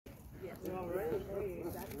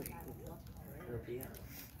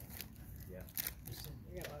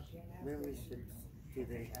Really should, do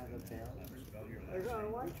they have a bell? There's only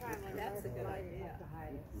one time when that's a good idea.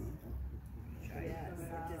 Yes,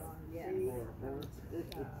 yes. Really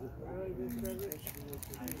good service.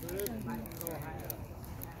 Good, I can go higher.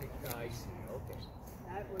 Nice. Okay.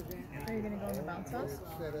 That was in. Are you gonna go in the bounce house?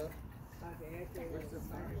 Set up.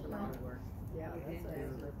 Yeah, it was in there.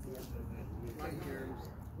 Light germs.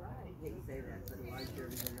 They say that, but light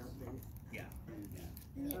germs are not things. Yeah.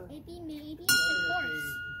 Maybe it's a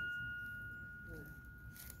horse.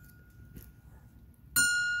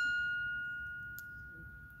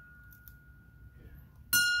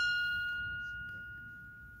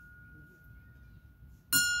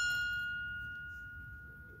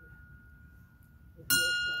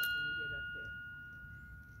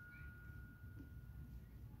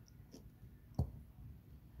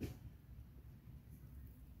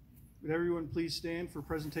 Would everyone please stand for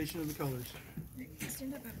presentation of the colors?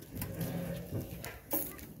 Stand up.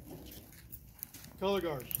 Color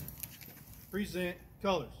guards, present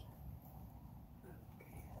colors.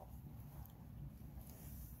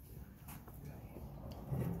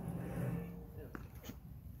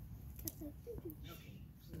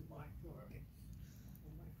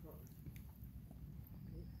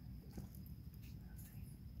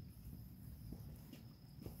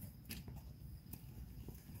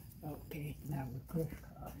 Okay, now we're clear.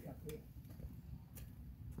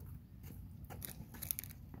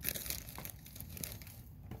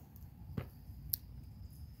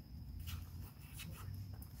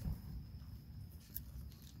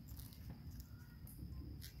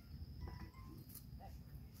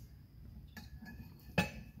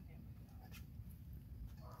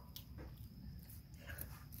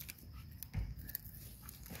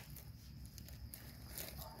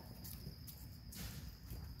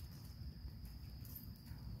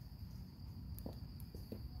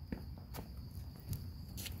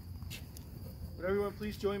 Would everyone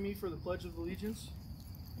please join me for the Pledge of Allegiance?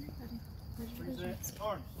 Present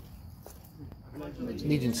arms.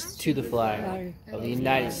 Allegiance to the flag of the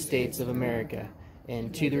United States of America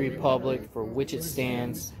and to the republic for which it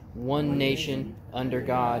stands, one nation, under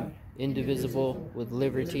God, indivisible, with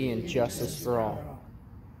liberty and justice for all.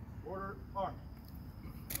 Order arms.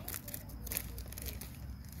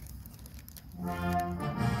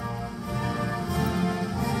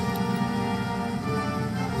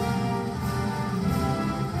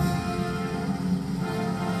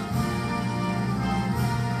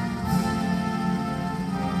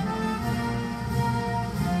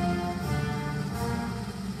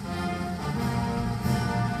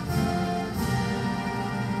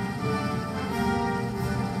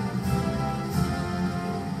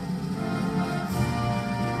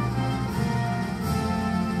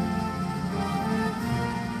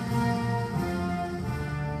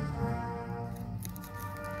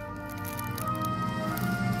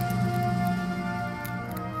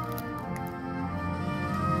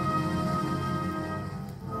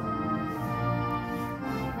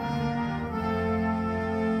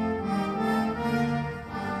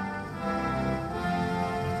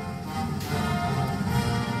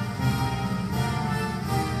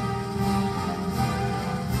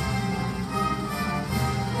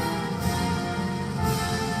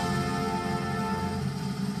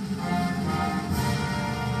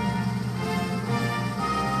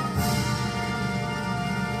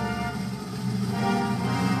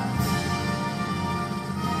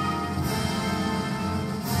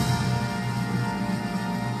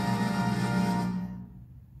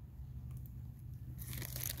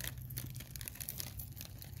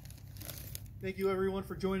 Thank you everyone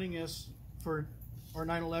for joining us for our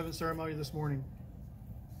 9/11 ceremony this morning.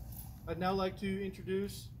 I'd now like to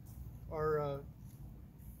introduce our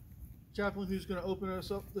chaplain who's going to open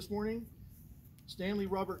us up this morning, Stanley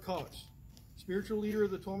Robert Cox, spiritual leader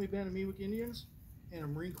of the Tuolumne Band of Miwok Indians and a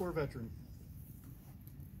Marine Corps veteran.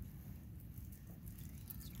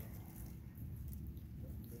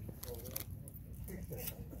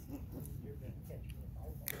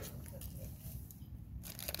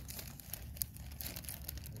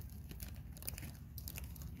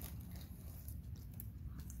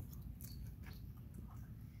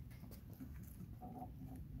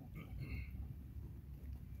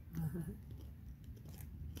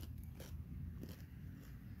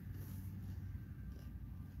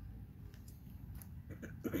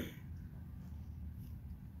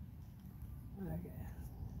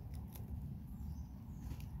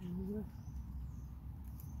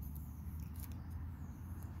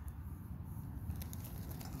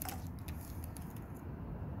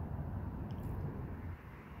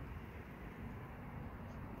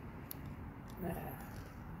 Good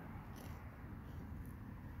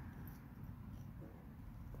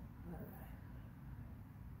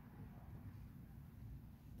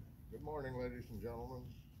morning, ladies and gentlemen.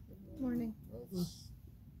 Morning. That's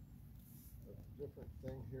a different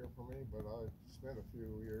thing here for me, but I spent a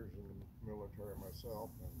few years in the military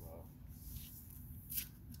myself, and a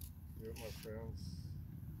few of my friends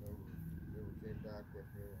never came back with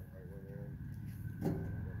me when I went in.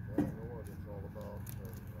 But I know what it's all about.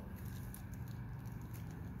 And,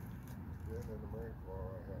 being in the Marine Corps,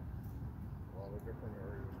 I had a lot of different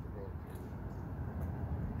areas to go to.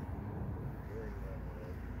 During the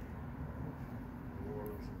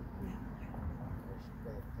wars, I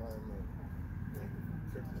spent time in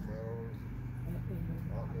Pickle Meadows,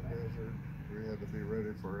 out in the desert. We had to be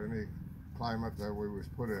ready for any climate that we was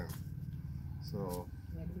put in. So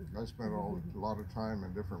I spent a lot of time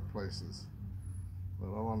in different places.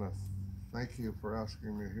 But I want to thank you for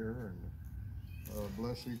asking me here, and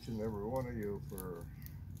bless each and every one of you for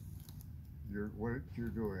what you're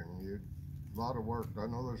doing. A lot of work. I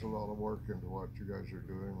know there's a lot of work into what you guys are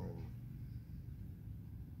doing,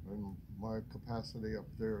 and my capacity up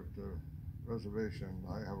there at the reservation,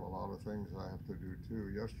 I have a lot of things I have to do too.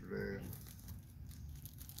 Yesterday and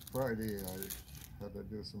Friday, I had to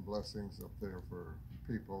do some blessings up there for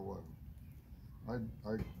people, and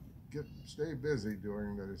I stay busy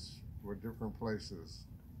doing this with different places.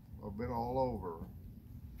 I've been all over.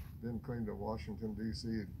 Been clean to Washington,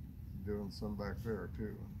 D.C., doing some back there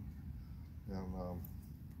too. And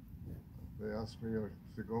they asked me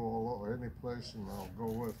to go all over any place, and I'll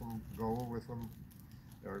go with them,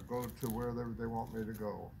 or go to wherever they want me to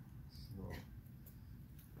go. So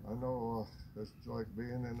I know it's like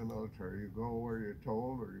being in the military. You go where you're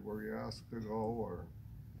told, or where you're asked to go,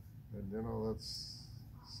 and you know,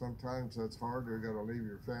 sometimes that's hard. You got to leave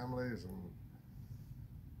your families and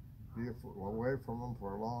be away from them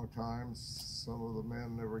for a long time. Some of the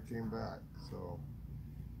men never came back, so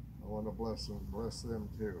I want to bless them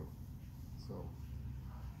too. So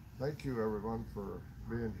thank you everyone for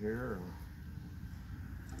being here,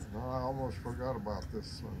 and I almost forgot about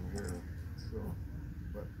this one here, so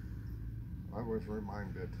but I was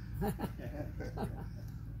reminded.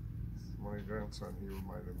 My grandson, he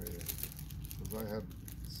reminded me, because I had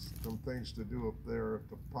some things to do up there at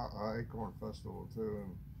the Acorn Festival too,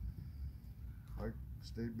 and I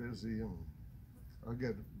stay busy, and I'll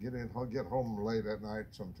get home late at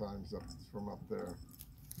night sometimes from up there.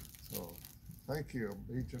 So thank you,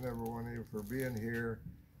 each and every one of you, for being here,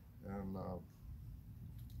 and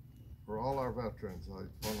for all our veterans. I want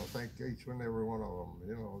to thank each and every one of them.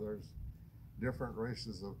 You know, there's different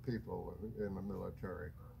races of people in the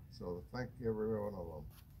military, so thank every one of them.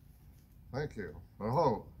 Thank you.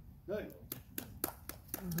 Aho. Good.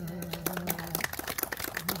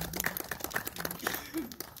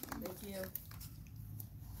 Thank you.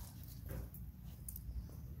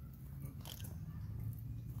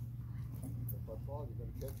 If I fall, you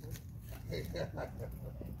gonna catch me?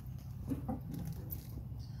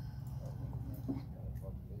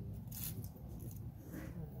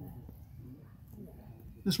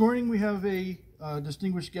 This morning we have a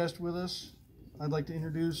distinguished guest with us. I'd like to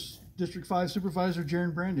introduce District 5 Supervisor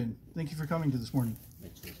Jaron Brandon. Thank you for coming to this morning.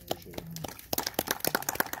 Thanks, appreciate it.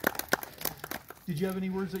 Did you have any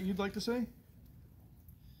words that you'd like to say?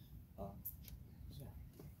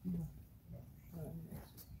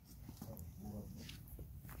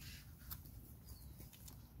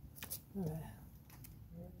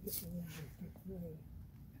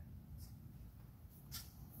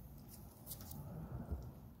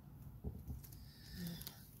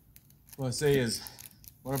 What I say is,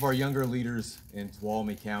 one of our younger leaders in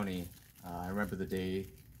Tuolumne County, I remember the day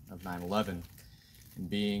of 9/11 and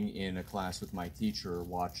being in a class with my teacher,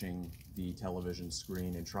 watching the television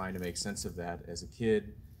screen and trying to make sense of that as a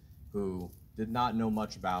kid who did not know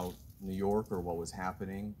much about New York or what was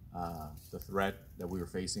happening, the threat that we were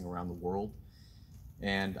facing around the world.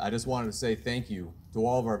 And I just wanted to say thank you to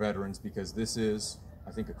all of our veterans, because this is,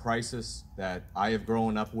 I think, a crisis that I have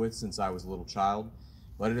grown up with since I was a little child.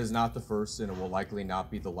 But it is not the first, and it will likely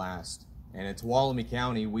not be the last. And in Tuolumne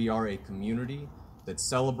County, we are a community that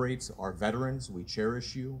celebrates our veterans. We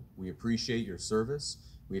cherish you. We appreciate your service.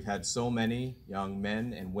 We've had so many young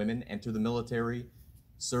men and women enter the military,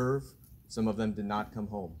 serve. Some of them did not come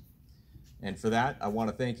home. And for that, I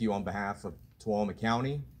want to thank you on behalf of Tuolumne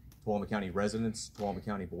County residents, Tuolumne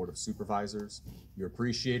County Board of Supervisors. You're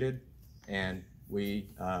appreciated, and we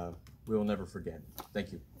will never forget.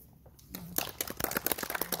 Thank you.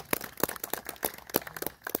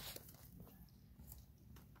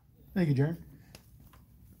 Thank you, Jaron.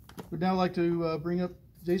 Would now like to bring up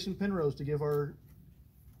Jason Penrose to give our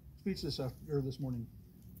speech this morning.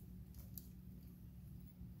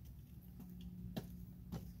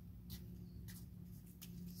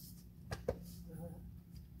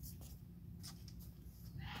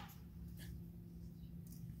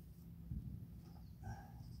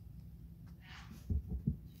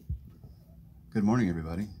 Good morning,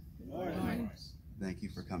 everybody. Good morning. Thank you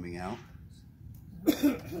for coming out. Is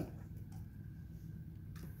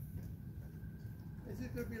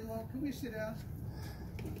it going to be long? Can we sit down?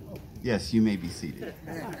 Yes, you may be seated.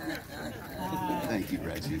 Thank you,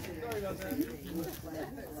 Reggie. Sorry about that. I didn't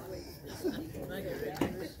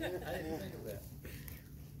think of that.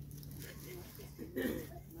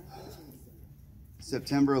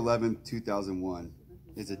 September 11th, 2001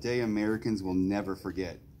 is a day Americans will never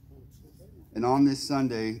forget. And on this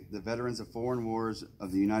Sunday, the veterans of foreign wars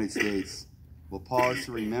of the United States will pause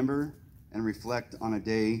to remember and reflect on a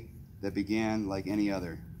day that began like any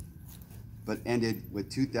other, but ended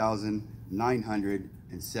with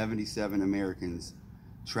 2,977 Americans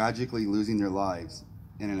tragically losing their lives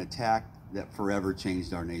in an attack that forever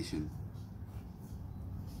changed our nation.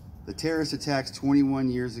 The terrorist attacks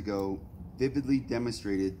 21 years ago vividly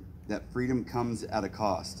demonstrated that freedom comes at a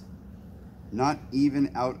cost. Not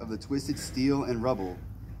even out of the twisted steel and rubble,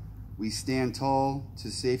 we stand tall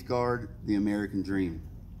to safeguard the American dream.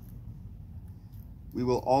 We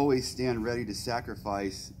will always stand ready to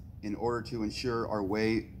sacrifice in order to ensure our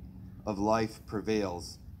way of life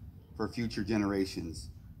prevails for future generations.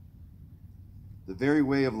 The very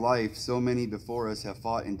way of life so many before us have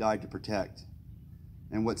fought and died to protect,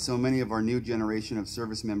 and what so many of our new generation of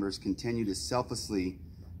service members continue to selflessly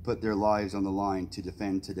put their lives on the line to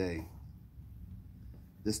defend today.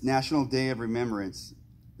 This National Day of Remembrance,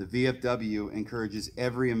 the VFW encourages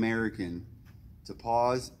every American to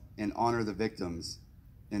pause and honor the victims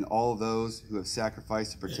and all those who have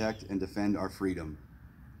sacrificed to protect and defend our freedom.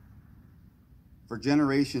 For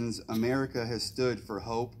generations, America has stood for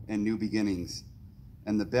hope and new beginnings,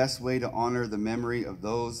 and the best way to honor the memory of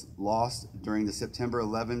those lost during the September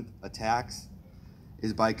 11th attacks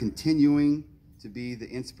is by continuing to be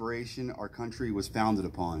the inspiration our country was founded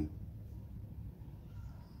upon.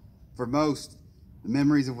 For most, the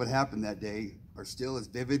memories of what happened that day are still as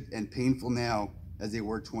vivid and painful now as they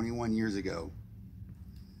were 21 years ago.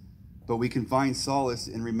 But we can find solace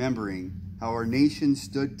in remembering how our nation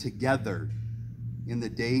stood together in the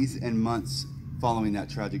days and months following that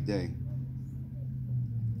tragic day.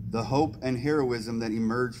 The hope and heroism that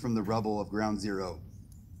emerged from the rubble of Ground Zero,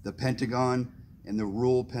 the Pentagon, and the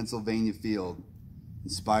rural Pennsylvania field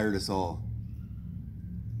inspired us all.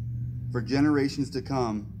 For generations to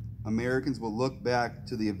come, Americans will look back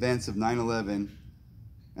to the events of 9/11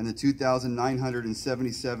 and the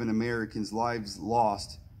 2,977 Americans' lives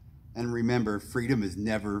lost and remember freedom is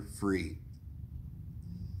never free.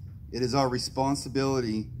 It is our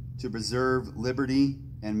responsibility to preserve liberty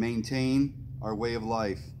and maintain our way of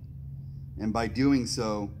life. And by doing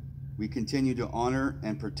so, we continue to honor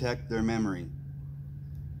and protect their memory.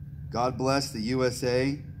 God bless the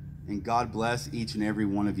USA, and God bless each and every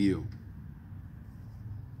one of you.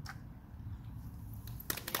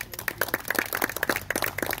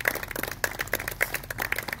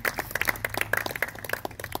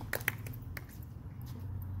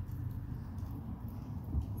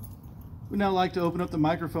 We'd now like to open up the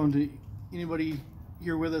microphone to anybody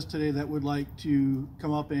here with us today that would like to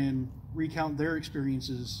come up and recount their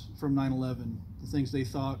experiences from 9/11, the things they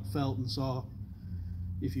thought, felt, and saw,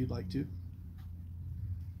 if you'd like to.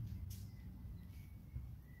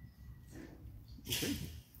 Okay.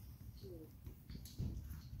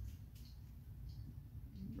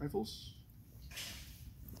 Rifles?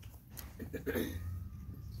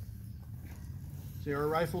 So our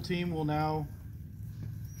rifle team will now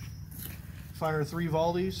fire 3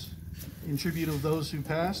 volleys in tribute of those who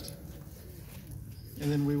passed,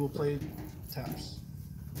 and then we will play taps.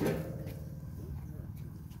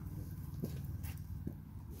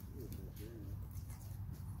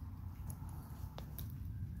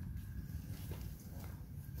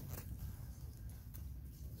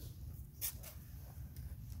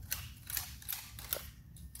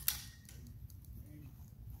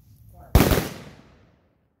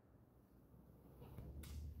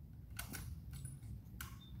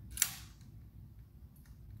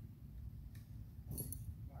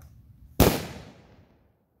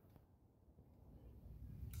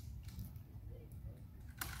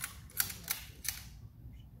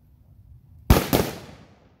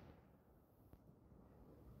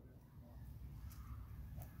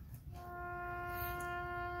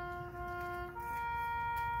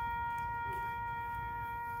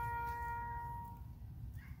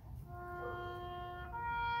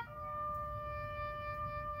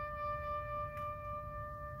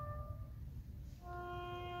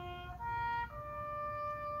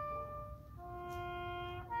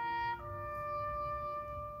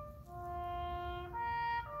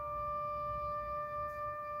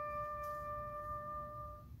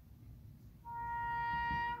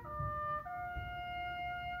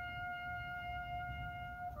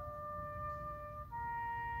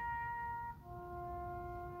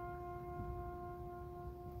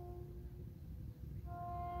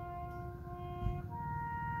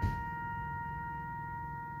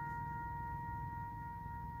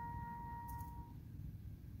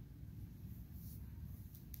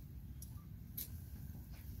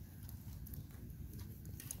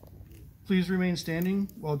 please remain standing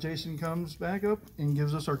while Jason comes back up and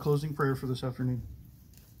gives us our closing prayer for this afternoon.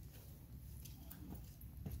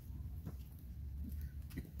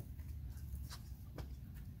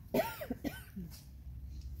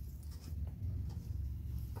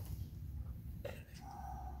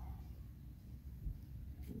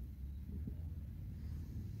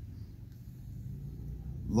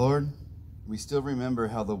 Lord, we still remember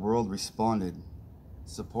how the world responded,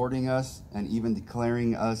 supporting us and even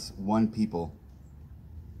declaring us one people.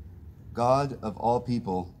 God of all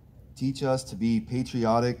people, teach us to be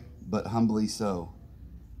patriotic, but humbly so.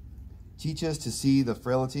 Teach us to see the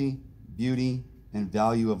frailty, beauty, and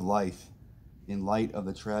value of life in light of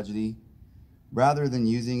the tragedy, rather than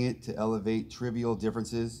using it to elevate trivial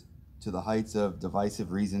differences to the heights of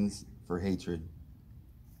divisive reasons for hatred.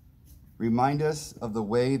 Remind us of the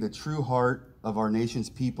way the true heart of our nation's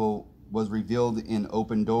people was revealed in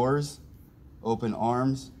open doors, open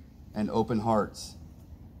arms, and open hearts.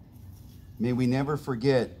 May we never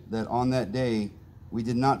forget that on that day, we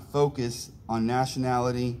did not focus on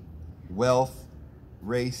nationality, wealth,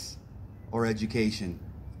 race, or education.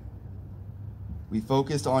 We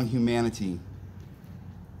focused on humanity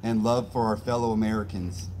and love for our fellow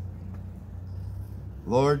Americans.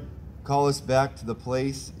 Lord, call us back to the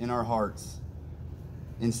place in our hearts.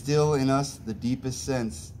 Instill in us the deepest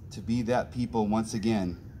sense to be that people once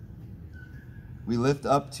again. We lift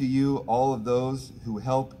up to you all of those who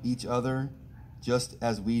help each other just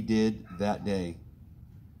as we did that day.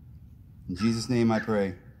 In Jesus' name I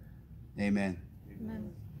pray. Amen.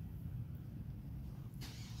 Amen.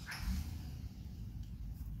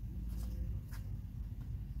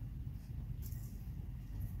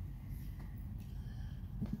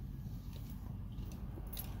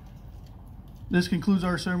 This concludes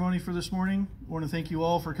our ceremony for this morning. I want to thank you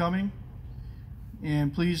all for coming.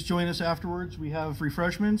 And please join us afterwards. We have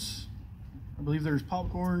refreshments. I believe there's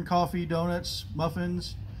popcorn, coffee, donuts,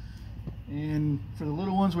 muffins. And for the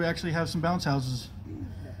little ones, we actually have some bounce houses.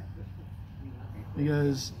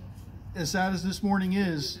 Because as sad as this morning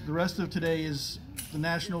is, the rest of today is the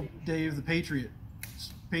National Day of the Patriots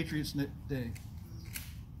Day,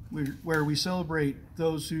 where we celebrate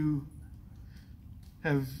those who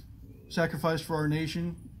have sacrificed for our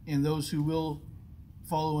nation and those who will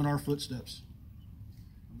follow in our footsteps.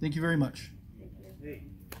 Thank you very much. Hey.